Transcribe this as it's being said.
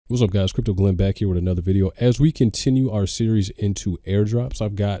What's up, guys? Crypto Glenn back here with another video. As we continue our series into airdrops,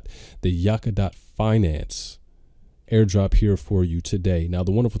 I've got the Yaka Finance airdrop here for you today. Now,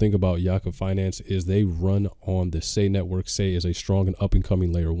 the wonderful thing about Yaka Finance is they run on the SEI network. SEI is a strong and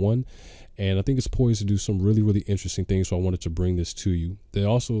up-and-coming layer one, and I think it's poised to do some really interesting things, so I wanted to bring this to you. The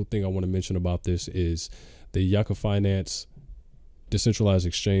also thing I want to mention about this is the Yaka Finance decentralized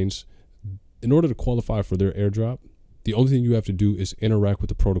exchange. In order to qualify for their airdrop, the only thing you have to do is interact with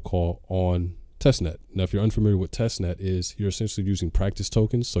the protocol on testnet. Now, if you're unfamiliar with testnet is, you're essentially using practice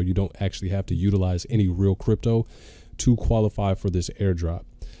tokens, so you don't actually have to utilize any real crypto to qualify for this airdrop.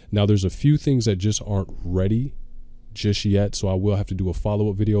 Now, there's a few things that just aren't ready just yet, so I will have to do a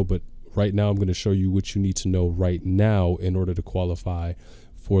follow-up video, but right now I'm going to show you what you need to know right now in order to qualify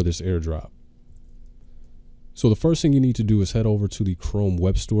for this airdrop. So the first thing you need to do is head over to the Chrome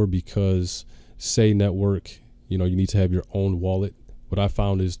web store, because SEI network, you need to have your own wallet. What I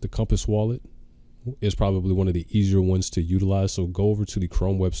found is the Compass wallet is probably one of the easier ones to utilize. So go over to the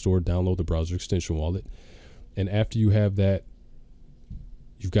Chrome web store, download the browser extension wallet. And after you have that,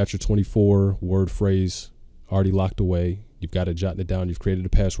 you've got your 24-word phrase already locked away. You've got it jotting it down. You've created a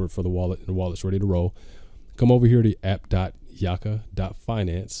password for the wallet, and the wallet's ready to roll. Come over here to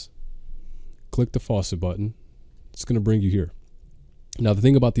app.yaka.finance. Click the faucet button. It's going to bring you here. Now, the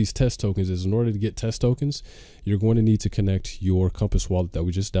thing about these test tokens is, in order to get test tokens, you're going to need to connect your Compass wallet that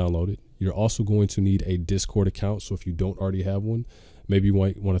we just downloaded. You're also going to need a Discord account. So if you don't already have one, maybe you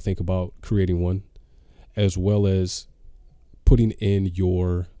might want to think about creating one, as well as putting in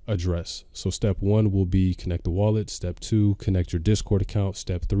your address. So step 1 will be connect the wallet. Step 2, connect your Discord account.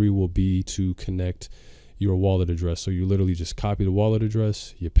 Step 3 will be to connect your wallet address. So you literally just copy the wallet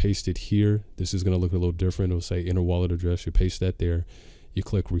address, you paste it here. This is going to look a little different. It'll say enter wallet address. You paste that there. You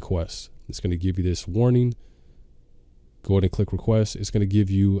click request. It's going to give you this warning. Go ahead and click request. It's going to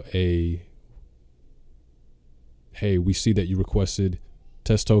give you a, hey, we see that you requested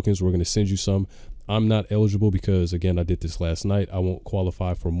test tokens. We're going to send you some. I'm not eligible because, again, I did this last night. I won't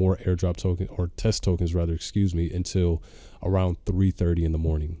qualify for more airdrop token or test tokens rather, excuse me, until around 3:30 in the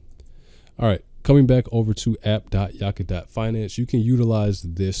morning. All right. Coming back over to app.yaka.finance, you can utilize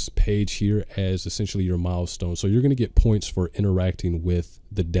this page here as essentially your milestone. So you're going to get points for interacting with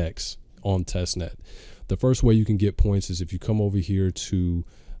the DEX on testnet. The first way you can get points is if you come over here to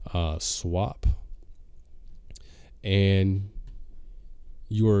swap, and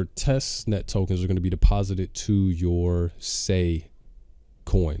your testnet tokens are going to be deposited to your SEI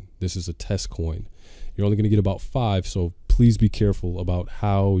coin. This is a test coin. You're only going to get about 5, so please be careful about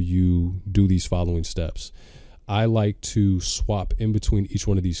how you do these following steps. I like to swap in between each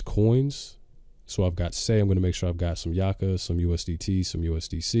one of these coins. So I've got SEI, I'm going to make sure I've got some Yaka, some USDT, some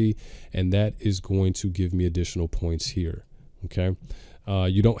USDC, and that is going to give me additional points here. Okay.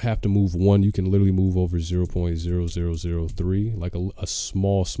 You don't have to move one. You can literally move over 0.0003, like a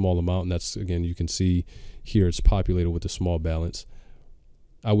small amount. And that's, again, you can see here it's populated with a small balance.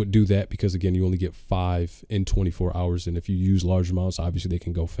 I would do that because, again, you only get 5 in 24 hours. And if you use large amounts, obviously they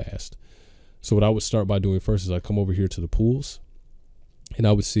can go fast. So what I would start by doing first is I come over here to the pools, and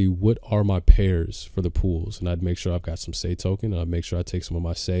I would see what are my pairs for the pools. And I'd make sure I've got some SEI token. And I'd make sure I take some of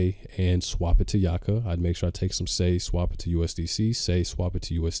my SEI and swap it to Yaka. I'd make sure I take some SEI, swap it to USDC, SEI, swap it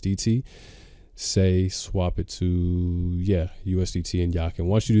to USDT, SEI, swap it to, USDT and Yaka. And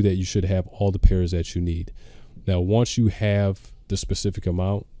once you do that, you should have all the pairs that you need. Now, once you have the specific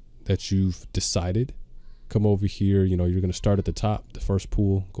amount that you've decided, come over here. You're going to start at the top, the first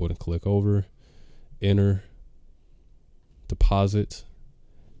pool. Go ahead and click over, enter, deposit,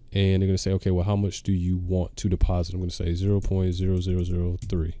 and they're going to say, okay, well, how much do you want to deposit? I'm going to say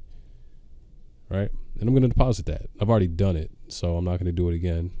 0.0003, right? And I'm going to deposit that. I've already done it, so I'm not going to do it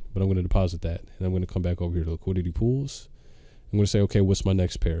again, but I'm going to deposit that. And I'm going to come back over here to liquidity pools. I'm going to say, okay, what's my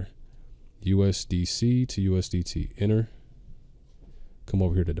next pair? USDC to USDT, enter. Come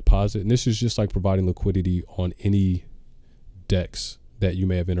over here to deposit. And this is just like providing liquidity on any DEX that you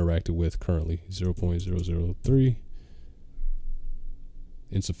may have interacted with currently. 0.003.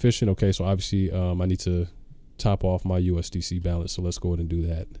 Insufficient. Okay, so obviously I need to top off my USDC balance. So let's go ahead and do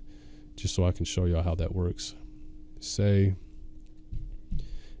that just so I can show y'all how that works. SEI,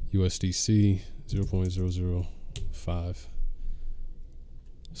 USDC 0.005.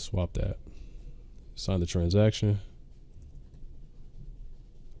 Swap that. Sign the transaction.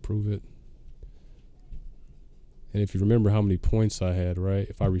 Approve it. And if you remember how many points I had, right?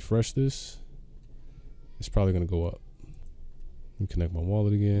 If I refresh this, it's probably going to go up. Let me connect my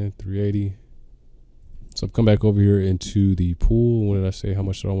wallet again, 380. So I've come back over here into the pool. What did I say? How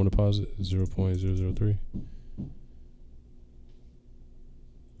much do I want to deposit? 0.003.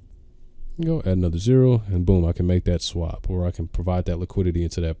 Go add another 0, and boom, I can make that swap, or I can provide that liquidity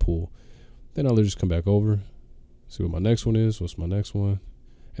into that pool. Then I'll just come back over, see what my next one is. What's my next one?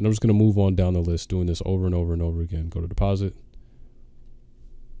 And I'm just going to move on down the list, doing this over and over and over again. Go to deposit,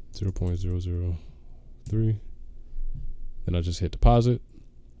 0.003. Then I just hit deposit,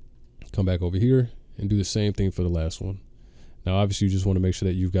 come back over here and do the same thing for the last one. Now, obviously, you just want to make sure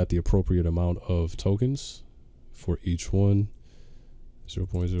that you've got the appropriate amount of tokens for each one.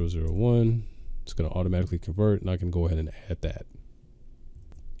 0.001. It's going to automatically convert, and I can go ahead and add that.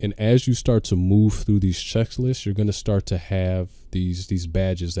 And as you start to move through these checklists, you're going to start to have these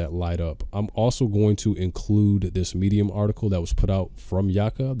badges that light up. I'm also going to include this Medium article that was put out from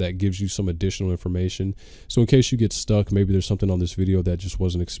Yaka that gives you some additional information. So in case you get stuck, maybe there's something on this video that just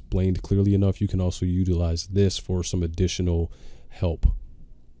wasn't explained clearly enough, you can also utilize this for some additional help.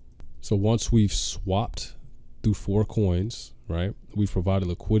 So once we've swapped through 4 coins, right, we've provided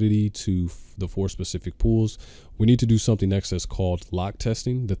liquidity to the 4 specific pools. We need to do something next that's called lock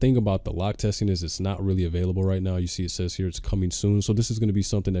testing. The thing about the lock testing is it's not really available right now. You see it says here it's coming soon. So this is going to be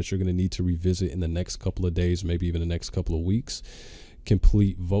something that you're going to need to revisit in the next couple of days, maybe even the next couple of weeks.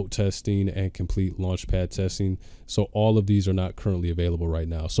 Complete vote testing and complete launchpad testing. So all of these are not currently available right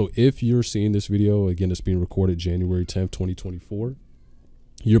now. So if you're seeing this video, again, it's being recorded January 10th, 2024.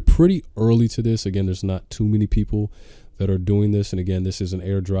 You're pretty early to this. Again, there's not too many people that are doing this. And again, this is an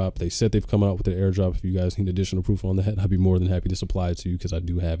airdrop. They said they've come out with an airdrop. If you guys need additional proof on that, I'd be more than happy to supply it to you because I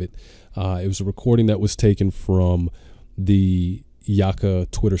do have it. It was a recording that was taken from the Yaka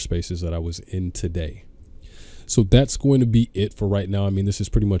Twitter spaces that I was in today. So that's going to be it for right now. I mean, this is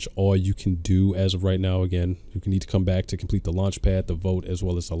pretty much all you can do as of right now. Again, you can need to come back to complete the launchpad, the vote, as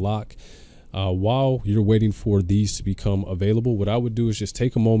well as the lock. While you're waiting for these to become available, what I would do is just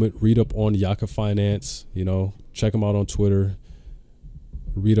take a moment, read up on Yaka Finance, you know, check them out on Twitter,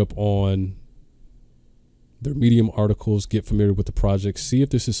 read up on their Medium articles, get familiar with the project, see if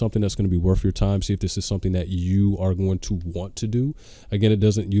this is something that's going to be worth your time, see if this is something that you are going to want to do. Again, it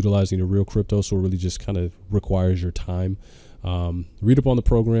doesn't utilize any real crypto, so it really just kind of requires your time. Read up on the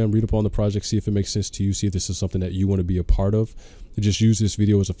program, read up on the project, see if it makes sense to you, see if this is something that you want to be a part of. Just use this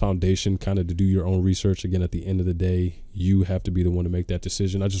video as a foundation kind of to do your own research. Again, at the end of the day, you have to be the one to make that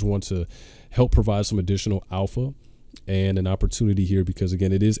decision. I just want to help provide some additional alpha and an opportunity here because,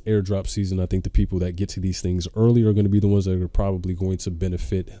 again, it is airdrop season. I think the people that get to these things early are going to be the ones that are probably going to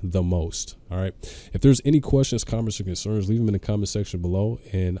benefit the most. All right. If there's any questions, comments, or concerns, leave them in the comment section below,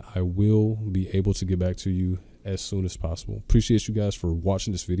 and I will be able to get back to you as soon as possible. Appreciate you guys for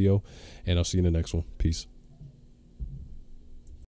watching this video, and I'll see you in the next one. Peace.